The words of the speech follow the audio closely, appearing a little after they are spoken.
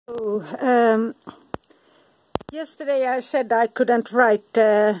Yesterday I said I couldn't write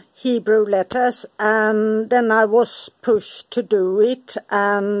Hebrew letters, and then I was pushed to do it,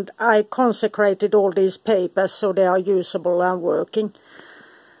 and I consecrated all these papers so they are usable and working.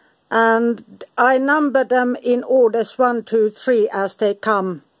 And I numbered them in orders 1, 2, 3 as they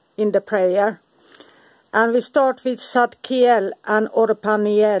come in the prayer. And we start with Zadkiel and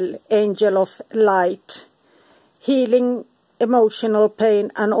Orpaniel, angel of light, healing emotional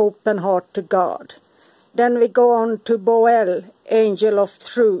pain and open heart to God. Then we go on to Boel, angel of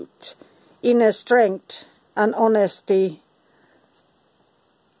truth, inner strength and honesty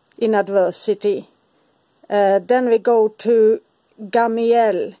in adversity. Then we go to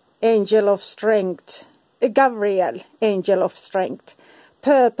Gamiel, angel of strength, Gabriel, angel of strength,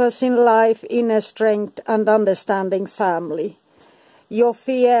 purpose in life, inner strength and understanding family.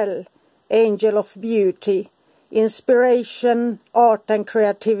 Jophiel, angel of beauty, inspiration, art and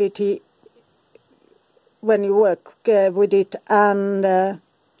creativity when you work with it, and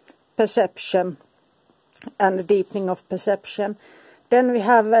perception and the deepening of perception. Then we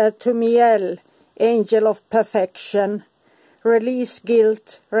have Tumiel, angel of perfection, release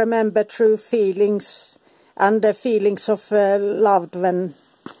guilt, remember true feelings and the feelings of loved when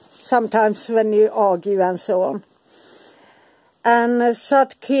sometimes when you argue and so on. And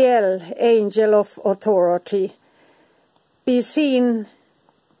Zadkiel, angel of authority, be seen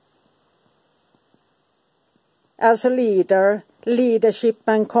as a leader, leadership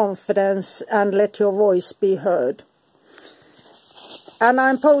and confidence, and let your voice be heard. And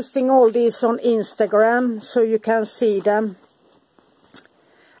I'm posting all these on Instagram so you can see them.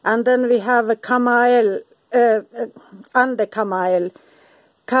 And then we have a Kamael, under Kamael,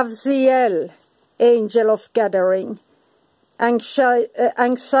 Kavziel, angel of gathering,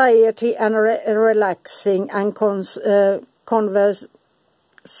 anxiety and relaxing and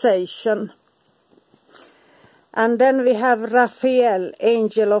conversation. And then we have Raphael,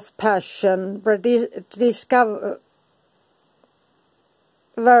 angel of passion, discover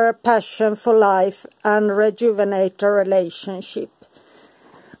passion for life and rejuvenate a relationship.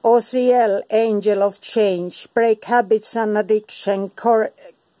 Oziel, angel of change, break habits and addiction,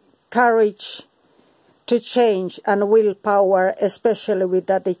 courage to change and willpower, especially with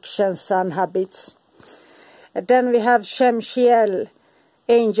addictions and habits. And then we have Shemshiel,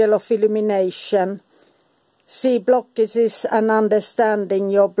 angel of illumination, see blockages and understanding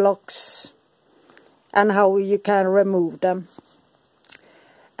your blocks and how you can remove them.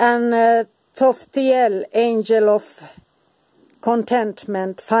 And Tophtiel, angel of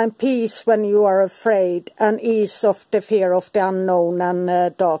contentment, find peace when you are afraid and ease of the fear of the unknown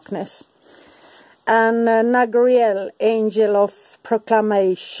and darkness. And Nagriel, angel of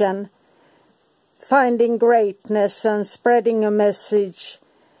proclamation, finding greatness and spreading a message.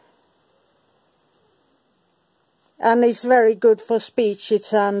 And it's very good for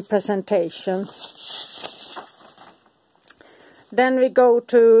speeches and presentations. Then we go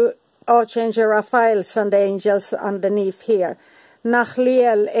to Archangel Raphael's and the angels underneath here.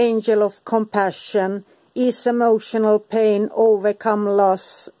 Nachliel, angel of compassion, ease emotional pain, overcome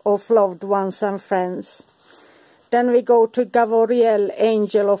loss of loved ones and friends. Then we go to Gavoriel,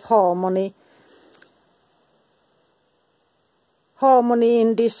 angel of harmony. Harmony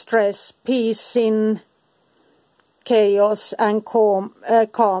in distress, peace in chaos and calm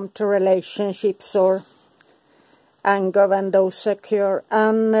to relationships or anger when those occur.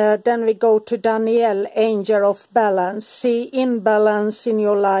 And then we go to Daniel, angel of balance. See imbalance in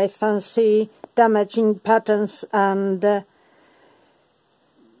your life and see damaging patterns and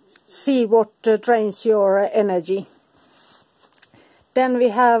see what drains your energy. Then we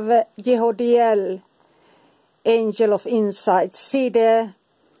have Jehodiel, angel of insight. See the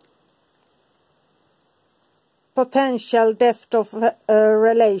potential depth of a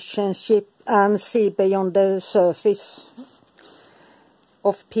relationship and see beyond the surface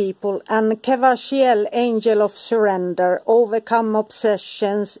of people. And Kevashiel, angel of surrender, overcome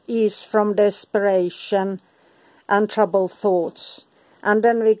obsessions, ease from desperation and troubled thoughts. And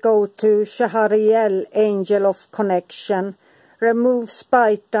then we go to Shahariel, angel of connection, remove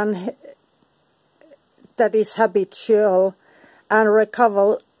spite and that is habitual and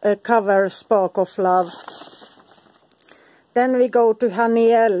recover spark of love. Then we go to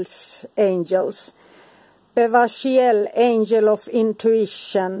Haniel's angels. Bevashiel, angel of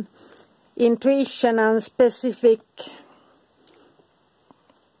intuition. Intuition and specific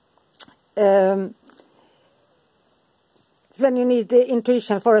when you need the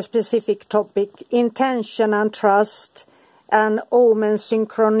intuition for a specific topic. Intention and trust and omen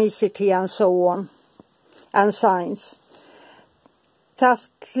synchronicity and so on. And signs.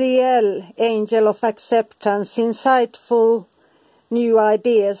 Taftliel, angel of acceptance, insightful new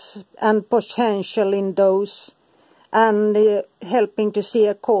ideas and potential in those, and helping to see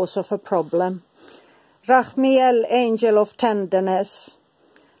a cause of a problem. Rahmiel, angel of tenderness,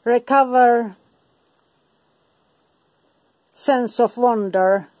 recover sense of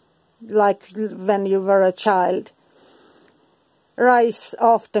wonder like when you were a child. Rise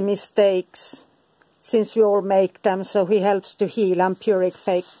after mistakes, since we all make them, so he helps to heal and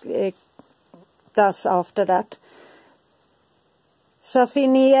purify us after that.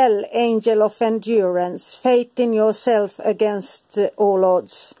 Safiniel, angel of endurance, faith in yourself against all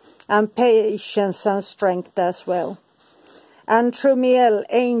odds, and patience and strength as well. And Trumiel,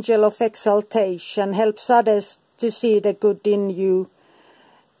 angel of exaltation, helps others to see the good in you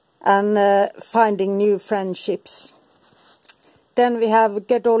and finding new friendships. Then we have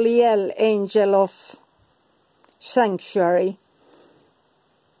Gedoliel, angel of sanctuary.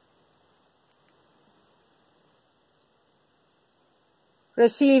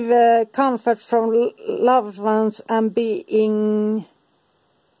 Receive comfort from loved ones and being...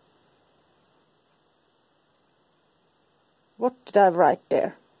 What did I write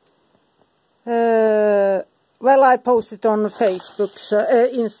there? Well, I posted on Facebook,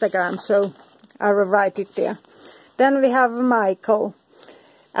 Instagram, so I will write it there. Then we have Michael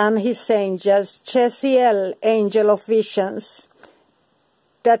and his angels. Chesiel, angel of visions,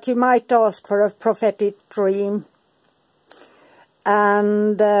 that you might ask for a prophetic dream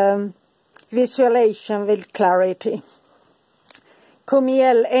and visualization with clarity.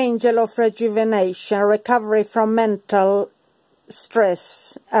 Kumiel, angel of rejuvenation, recovery from mental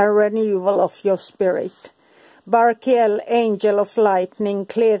stress and renewal of your spirit. Barkiel, angel of lightning,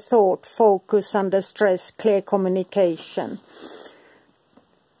 clear thought, focus under stress, clear communication.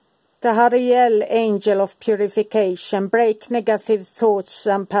 Tahariel, angel of purification, break negative thoughts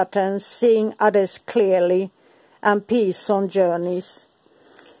and patterns, seeing others clearly, and peace on journeys.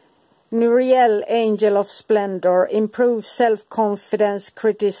 Nuriel, angel of splendor, improves self-confidence,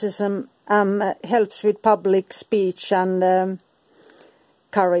 criticism, helps with public speech and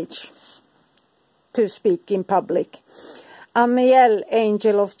courage to speak in public. Amiel,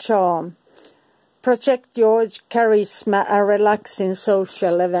 angel of charm, project your charisma and relax in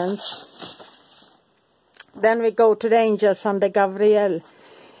social events. Then we go to the angels under Gabriel.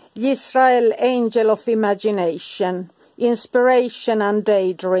 Yisrael, angel of imagination, inspiration and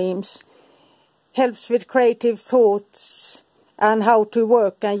daydreams, helps with creative thoughts and how to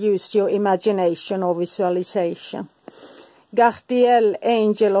work and use your imagination or visualization. Gardiel,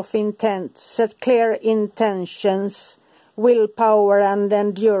 angel of intent, set clear intentions, willpower and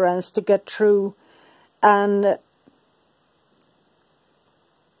endurance to get through and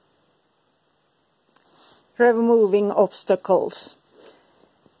removing obstacles.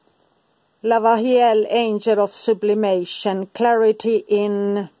 Lavahiel, angel of sublimation, clarity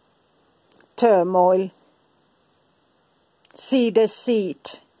in turmoil, see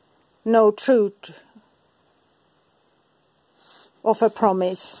deceit, know truth of a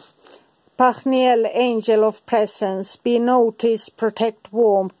promise. Pachniel, angel of presence, be noticed, protect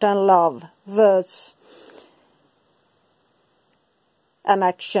warmth and love, words and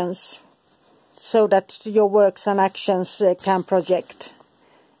actions, so that your works and actions can project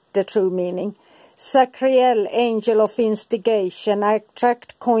the true meaning. Sacriel, angel of instigation,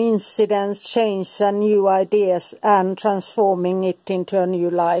 attract coincidence, change and new ideas and transforming it into a new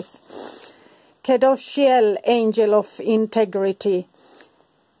life. Kedoshiel, angel of integrity,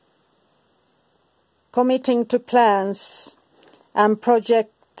 committing to plans and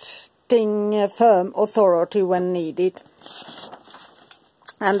projecting firm authority when needed.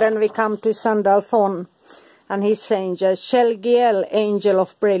 And then we come to Sandalphon and his angels. Shelgiel, angel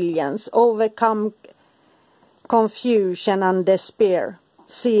of brilliance, overcome confusion and despair,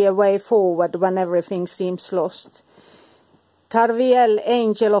 see a way forward when everything seems lost. Carviel,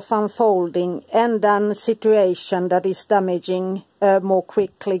 angel of unfolding, end an situation that is damaging more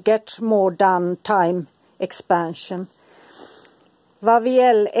quickly, get more done, time, expansion.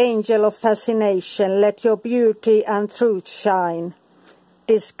 Vaviel, angel of fascination, let your beauty and truth shine,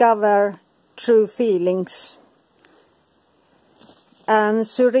 discover true feelings. And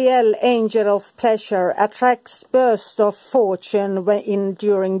Suriel, angel of pleasure, attracts bursts of fortune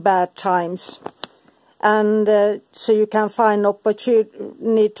during bad times. And so you can find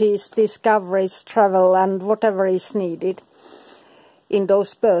opportunities, discoveries, travel, and whatever is needed in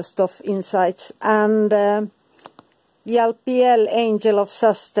those bursts of insights. And Yalpiel, angel of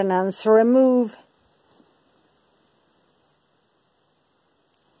sustenance, remove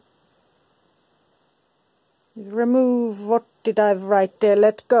what did I write there?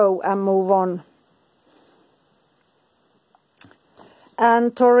 Let go and move on.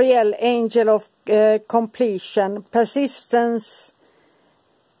 And Toriel, angel of completion, persistence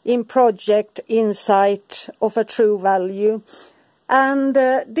in project, insight of a true value. And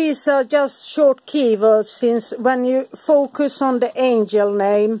these are just short keywords, since when you focus on the angel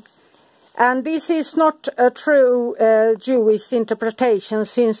name, and this is not a true Jewish interpretation,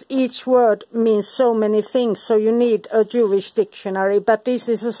 since each word means so many things, so you need a Jewish dictionary, but this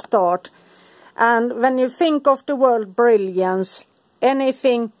is a start. And when you think of the word brilliance,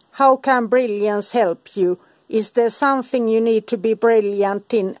 anything, how can brilliance help you? Is there something you need to be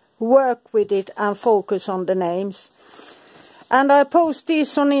brilliant in? Work with it and focus on the names. And I post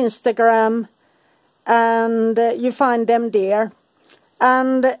these on Instagram, and you find them there.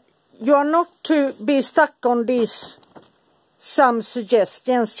 And you are not to be stuck on these, some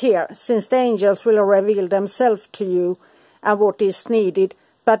suggestions here, since the angels will reveal themselves to you and what is needed.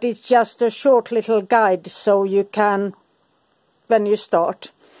 But it's just a short little guide, so you can, when you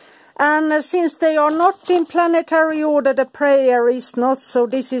start. And since they are not in planetary order, the prayer is not, so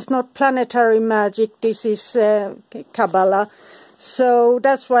this is not planetary magic, this is Kabbalah. So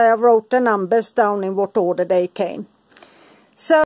that's why I wrote the numbers down in what order they came. So